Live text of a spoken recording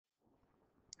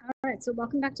Alright, so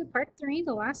welcome back to part 3,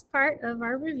 the last part of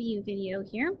our review video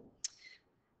here.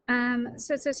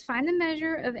 So it says find the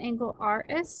measure of angle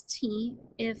RST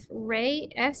if ray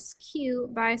SQ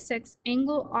bisects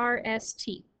angle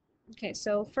RST. Okay,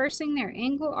 so first thing there,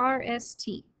 angle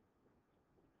RST.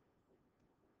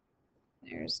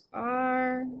 There's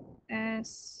RST.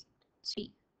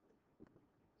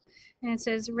 And it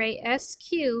says ray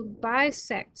SQ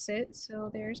bisects it, so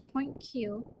there's point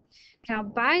Q. Now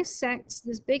bisects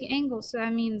this big angle, so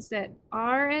that means that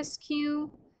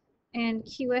RSQ and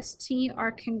QST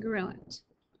are congruent.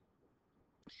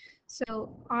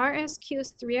 So RSQ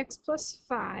is 3x plus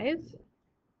 5,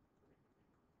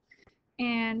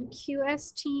 and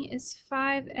QST is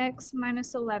 5x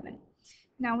minus 11.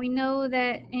 Now we know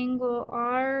that angle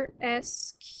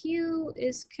RSQ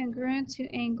is congruent to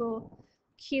angle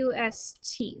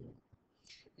QST.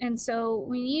 And so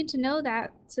we need to know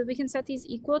that so we can set these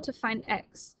equal to find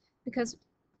x, because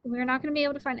we're not going to be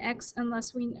able to find x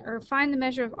unless we, or find the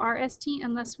measure of RST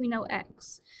unless we know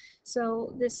x.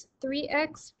 So this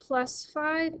 3x plus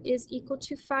 5 is equal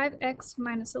to 5x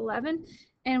minus 11,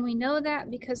 and we know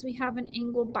that because we have an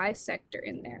angle bisector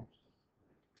in there.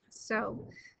 So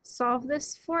solve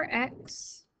this for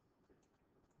x.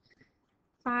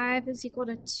 5 is equal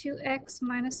to 2x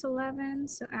minus 11,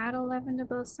 so add 11 to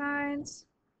both sides.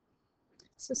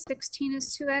 So 16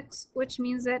 is 2x, which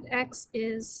means that x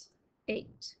is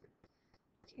 8.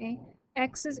 Okay,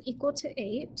 x is equal to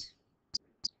 8.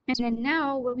 And then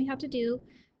now what we have to do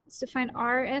is to find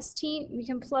RST. We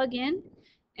can plug in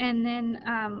and then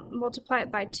multiply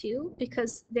it by 2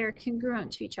 because they're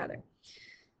congruent to each other.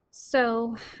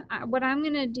 So what I'm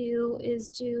going to do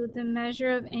is do the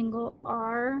measure of angle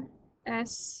RSQ.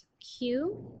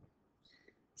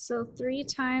 So 3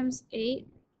 times 8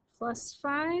 plus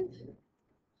 5.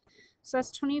 So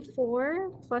that's 24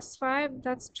 plus 5,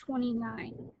 that's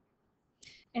 29.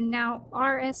 And now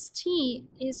RST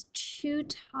is 2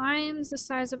 times the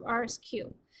size of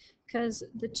RSQ because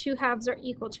the two halves are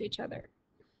equal to each other.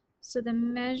 So the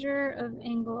measure of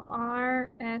angle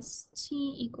RST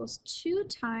equals 2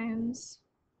 times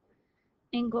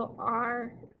angle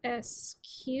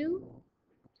RSQ.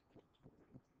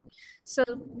 So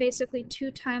basically 2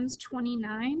 times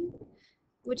 29,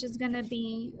 which is going to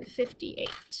be 58.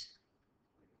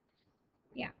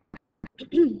 Yeah.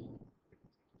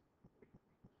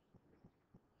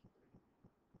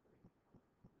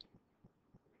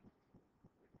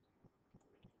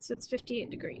 So it's 58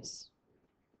 degrees.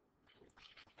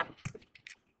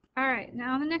 All right,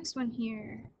 now the next one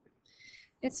here.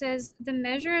 It says the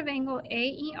measure of angle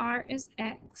AER is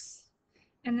x,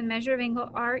 and the measure of angle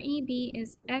REB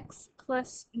is x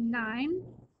plus 9,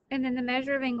 and then the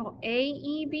measure of angle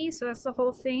AEB, so that's the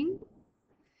whole thing,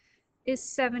 is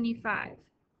 75.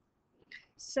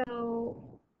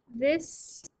 So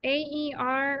this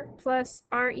AER plus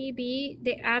REB,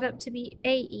 they add up to be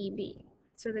AEB.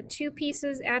 So the two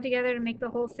pieces add together to make the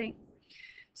whole thing.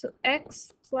 So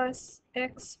x plus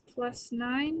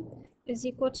 9 is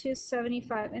equal to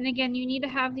 75. And again, you need to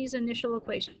have these initial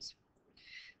equations.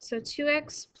 So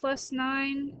 2x plus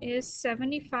 9 is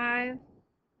 75.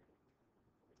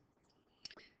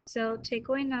 So take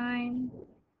away 9.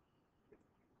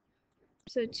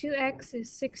 So 2x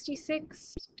is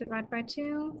 66, divide by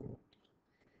 2.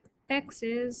 X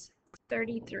is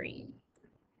 33.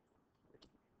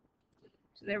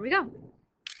 So there we go.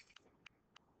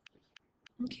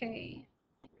 Okay.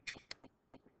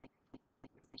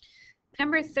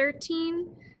 Number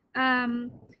 13,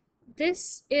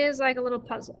 this is like a little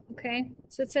puzzle, okay?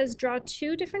 So it says draw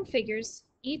 2 different figures,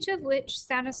 each of which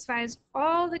satisfies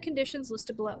all the conditions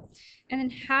listed below. And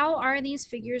then how are these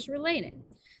figures related?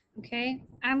 Okay,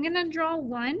 I'm going to draw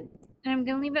one, and I'm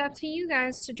going to leave it up to you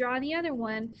guys to draw the other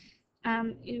one.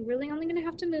 You're really only going to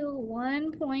have to move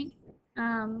 1 point,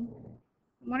 1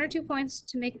 or 2 points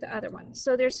to make the other one.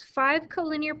 So there's 5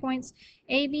 collinear points,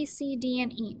 A, B, C, D,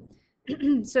 and E.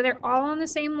 So they're all on the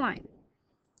same line.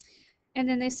 And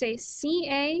then they say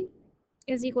CA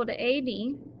is equal to AD.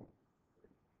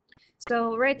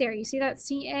 So right there, you see that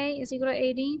CA is equal to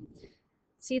AD?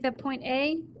 See that point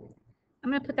A? I'm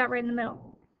going to put that right in the middle.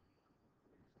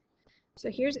 So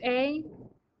here's A,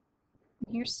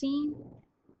 here's C,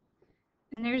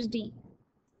 and there's D.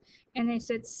 And they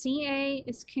said CA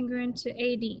is congruent to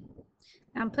AD.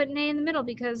 Now I'm putting A in the middle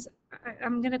because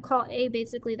I'm going to call A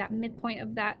basically that midpoint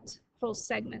of that whole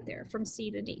segment there from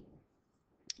C to D.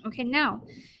 Okay, now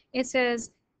it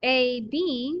says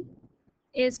AB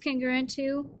is congruent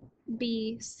to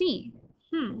BC.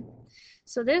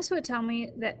 So this would tell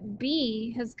me that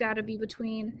B has got to be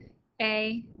between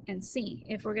A and C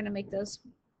if we're going to make those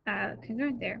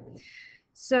congruent there.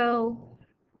 So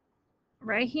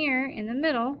right here in the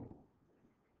middle,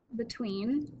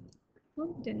 between,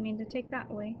 oh, didn't mean to take that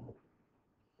away,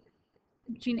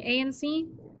 between A and C,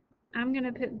 I'm going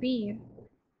to put B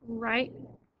right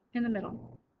in the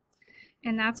middle.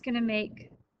 And that's going to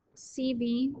make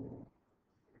CB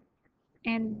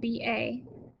and BA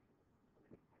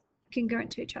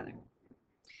congruent to each other.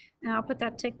 And I'll put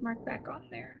that tick mark back on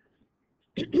there.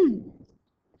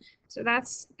 So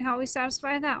that's how we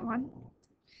satisfy that one.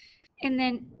 And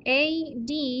then AD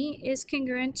is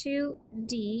congruent to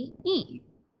DE.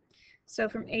 So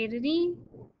from A to D,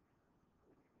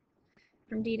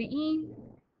 from D to E,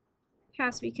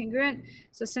 has to be congruent.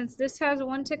 So since this has a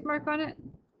 1 tick mark on it,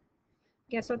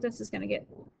 guess what this is going to get?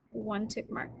 1 tick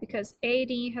mark, because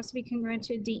AD has to be congruent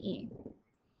to DE.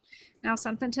 Now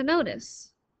something to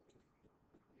notice.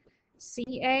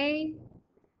 CA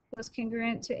was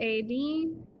congruent to AD,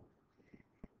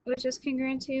 which is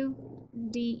congruent to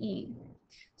DE.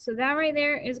 So that right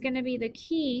there is going to be the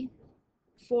key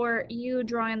for you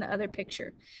drawing the other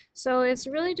picture. So it's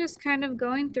really just kind of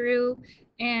going through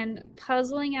and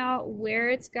puzzling out where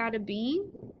it's got to be.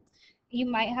 You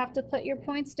might have to put your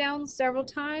points down several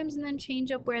times and then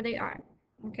change up where they are.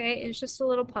 Okay, it's just a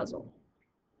little puzzle.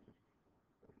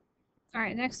 All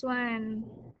right, next one.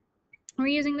 We're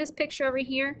using this picture over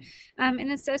here, and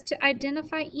it says to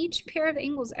identify each pair of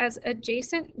angles as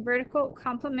adjacent, vertical,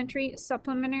 complementary,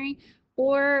 supplementary,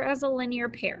 or as a linear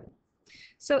pair.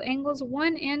 So angles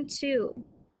 1 and 2.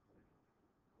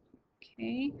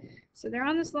 Okay, so they're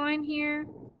on this line here.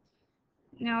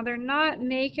 Now they're not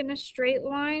making a straight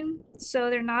line, so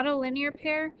they're not a linear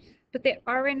pair, but they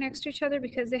are right next to each other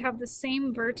because they have the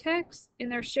same vertex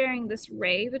and they're sharing this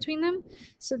ray between them.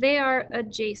 So they are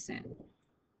adjacent.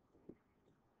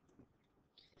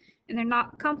 And they're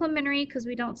not complementary because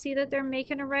we don't see that they're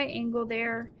making a right angle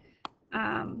there.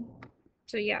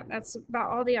 So yeah, that's about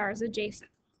all they are, is adjacent.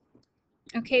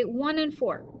 Okay, 1 and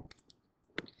 4.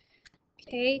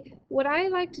 Okay, what I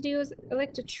like to do is I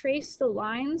like to trace the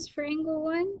lines for angle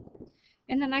 1,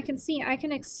 and then I can see I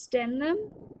can extend them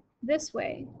this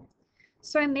way.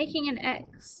 So I'm making an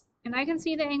X, and I can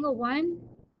see the angle 1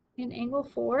 and angle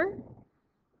 4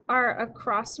 are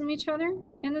across from each other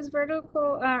in this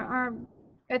vertical, are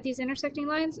at these intersecting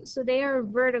lines, so they are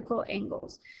vertical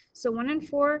angles. So 1 and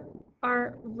 4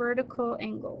 are vertical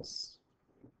angles.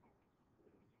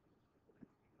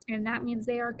 And that means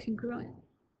they are congruent.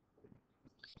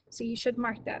 So you should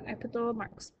mark that. I put the little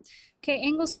marks. Okay,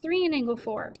 angles 3 and angle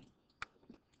 4.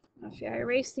 If I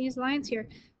erase these lines here,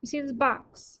 you see this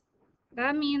box.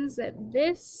 That means that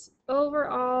this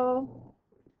overall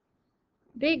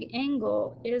big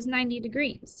angle is 90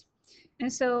 degrees.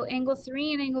 And so angle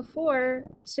 3 and angle 4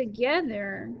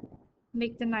 together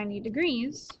make the 90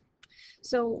 degrees.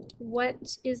 So what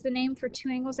is the name for two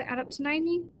angles that add up to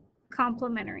 90?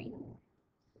 Complementary.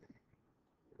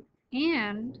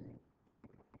 And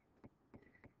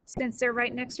since they're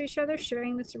right next to each other,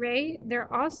 sharing this ray,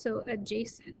 they're also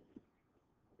adjacent.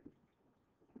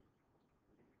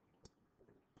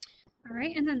 All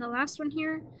right, and then the last one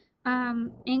here,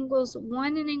 angles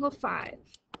 1 and angle 5.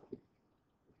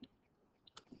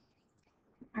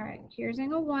 All right, here's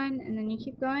angle 1, and then you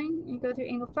keep going, and you go through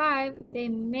angle 5. They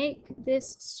make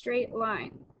this straight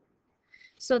line.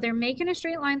 So they're making a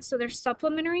straight line, so they're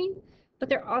supplementary, but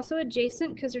they're also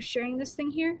adjacent because they're sharing this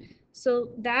thing here. So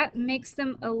that makes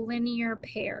them a linear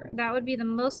pair. That would be the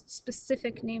most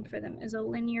specific name for them, is a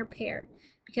linear pair,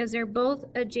 because they're both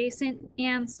adjacent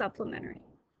and supplementary.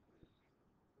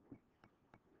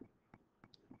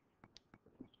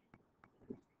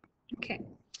 Okay.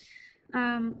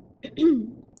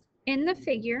 In the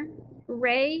figure,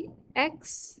 ray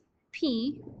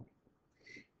XP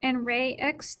and ray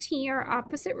XT are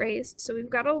opposite rays, so we've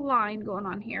got a line going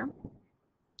on here.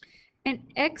 And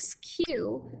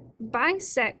XQ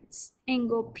bisects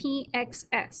angle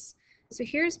PXS. So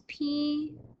here's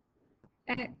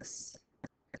PXS.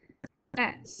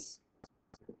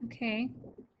 Okay,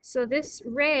 so this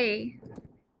ray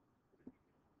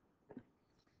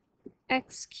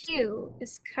XQ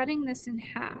is cutting this in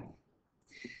half.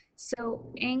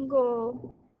 So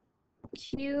angle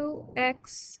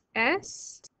QXS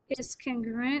is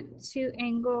congruent to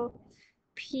angle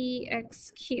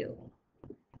PXQ.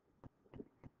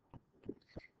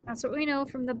 That's what we know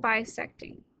from the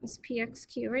bisecting. It's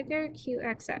PXQ right there,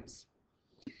 QXS.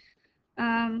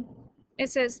 It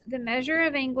says the measure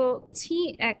of angle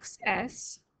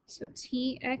TXS, so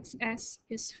TXS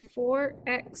is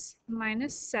 4x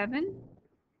minus 7.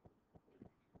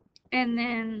 And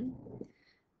then,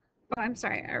 oh, I'm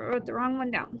sorry, I wrote the wrong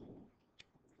one down.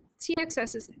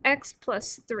 TXS is x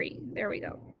plus 3. There we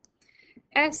go.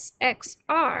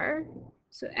 SXR,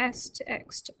 so S to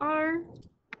X to R,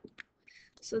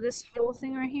 so this whole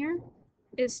thing right here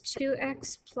is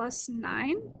 2x plus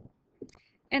 9.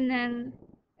 And then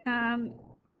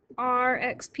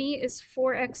RXP is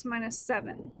 4x minus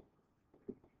 7.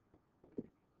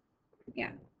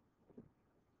 Yeah.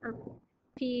 Or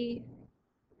P,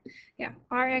 yeah,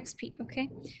 RXP, okay?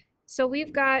 So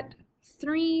we've got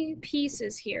 3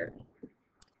 pieces here.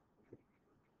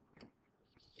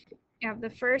 You have the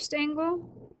first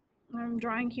angle, I'm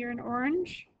drawing here in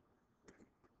orange.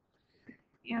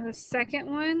 You have the second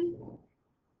one,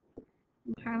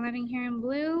 I'm highlighting here in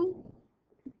blue.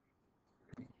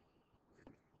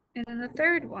 And then the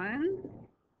third one,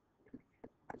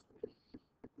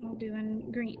 we'll do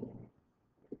in green.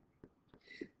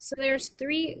 So there's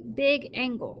 3 big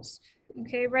angles.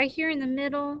 Okay, right here in the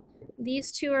middle,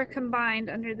 these two are combined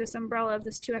under this umbrella of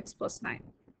this 2x plus 9.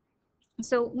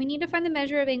 So we need to find the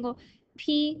measure of angle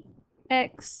PXS.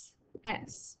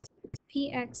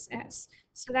 PXS.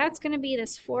 So that's going to be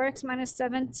this 4x minus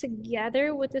 7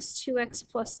 together with this 2x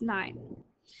plus 9.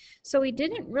 So we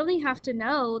didn't really have to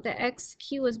know that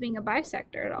XQ was being a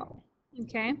bisector at all.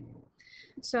 Okay,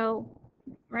 so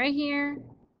right here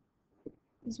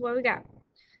is what we got.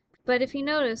 But if you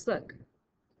notice, look,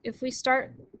 if we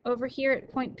start over here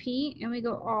at point P and we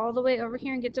go all the way over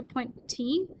here and get to point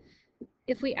T,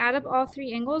 if we add up all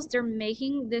 3 angles, they're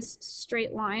making this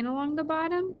straight line along the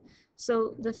bottom.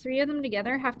 So the 3 of them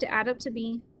together have to add up to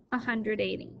be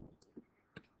 180.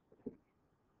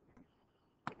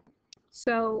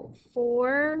 So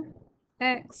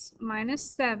 4x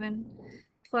minus 7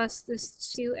 plus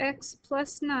this 2x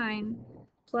plus 9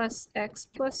 plus x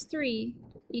plus 3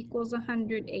 equals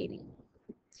 180.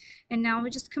 And now we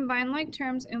just combine like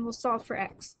terms and we'll solve for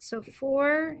x. So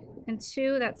 4 and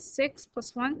 2, that's 6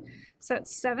 plus 1, so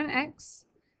that's 7x.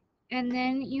 And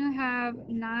then you have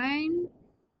 9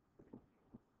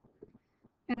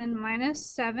 and then minus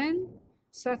 7,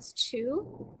 so that's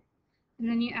 2. And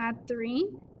then you add 3,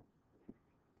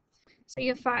 so you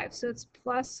have 5. So it's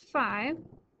plus 5,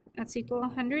 that's equal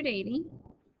 180.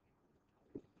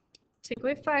 Take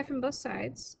away 5 from both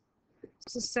sides.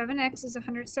 So 7x is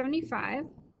 175.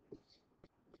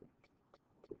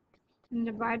 And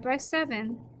divide by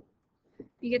 7,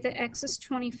 you get that x is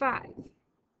 25.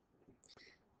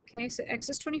 Okay, so x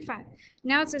is 25.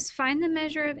 Now it says find the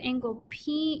measure of angle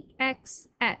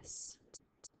PXS.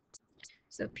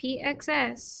 So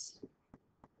PXS,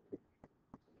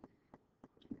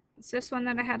 it's this one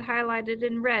that I had highlighted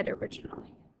in red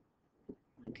originally.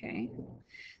 Okay,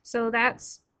 so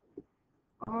that's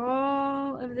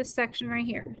all of this section right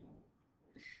here.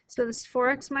 So this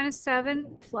 4x minus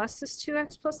 7 plus this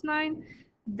 2x plus 9,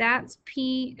 that's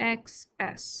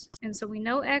PXS. And so we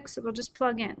know x, so we'll just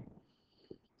plug in.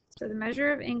 So the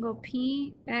measure of angle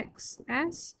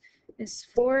PXS is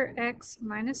 4x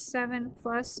minus 7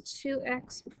 plus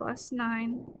 2x plus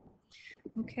 9.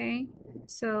 Okay,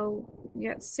 so we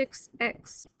got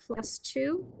 6x plus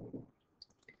 2.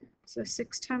 So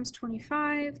 6 times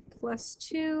 25 plus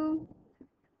 2,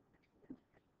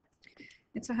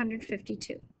 it's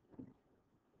 152.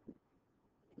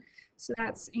 So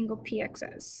that's angle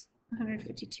PXS,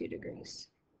 152 degrees.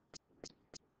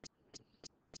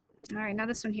 All right, now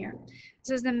this one here. It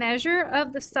says the measure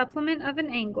of the supplement of an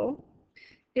angle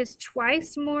is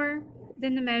twice more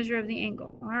than the measure of the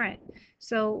angle. All right,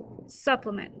 so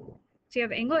supplement. So you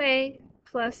have angle A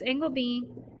plus angle B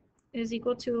is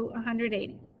equal to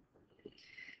 180.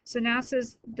 So now it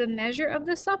says the measure of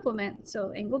the supplement,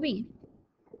 so angle B,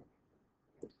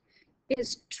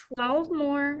 is 12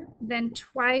 more than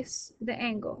twice the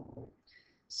angle.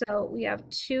 So we have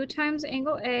 2 times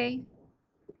angle A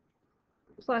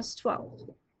plus 12.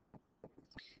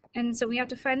 And so we have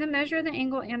to find the measure of the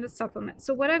angle and the supplement.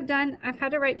 So what I've done, I've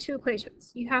had to write 2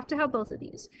 equations. You have to have both of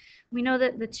these. We know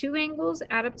that the 2 angles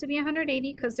add up to be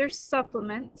 180 because they're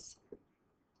supplements.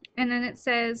 And then it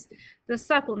says the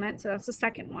supplement, so that's the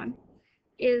second one,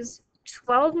 is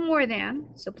 12 more than,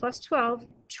 so plus 12,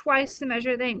 twice the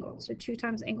measure of the angle, so 2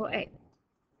 times angle A.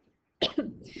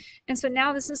 And so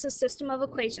now this is a system of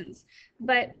equations.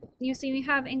 But you see we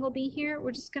have angle B here,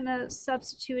 we're just going to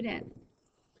substitute in.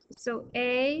 So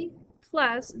A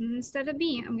plus, and instead of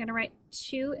B, I'm going to write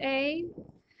 2A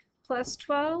plus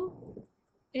 12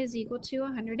 is equal to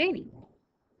 180.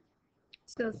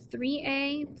 So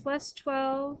 3A plus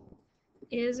 12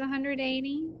 is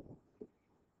 180.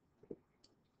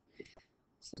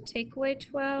 So take away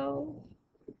 12.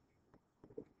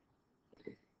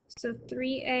 So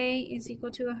 3A is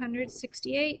equal to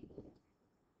 168.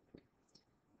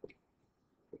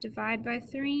 Divide by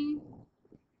 3.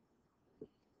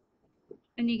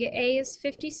 and you get A is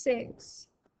 56.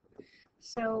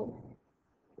 So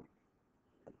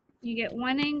you get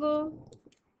one angle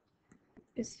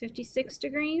is 56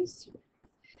 degrees.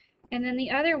 And then the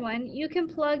other one, you can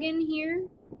plug in here.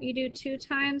 You do 2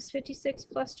 times 56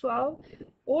 plus 12,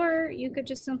 or you could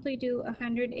just simply do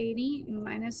 180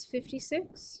 minus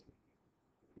 56,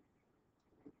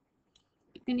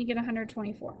 and you get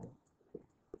 124.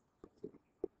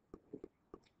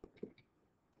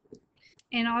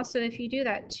 And also, if you do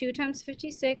that, 2 times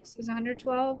 56 is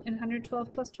 112, and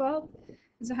 112 plus 12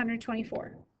 is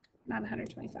 124, not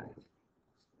 125.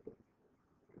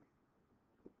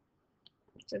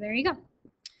 So there you go.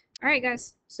 All right,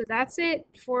 guys, so that's it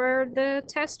for the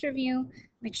test review.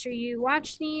 Make sure you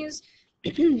watch these.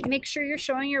 Make sure you're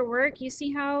showing your work. You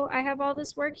see how I have all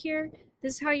this work here?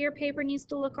 This is how your paper needs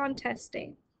to look on test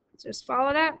day. So just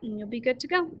follow that and you'll be good to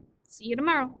go. See you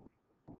tomorrow.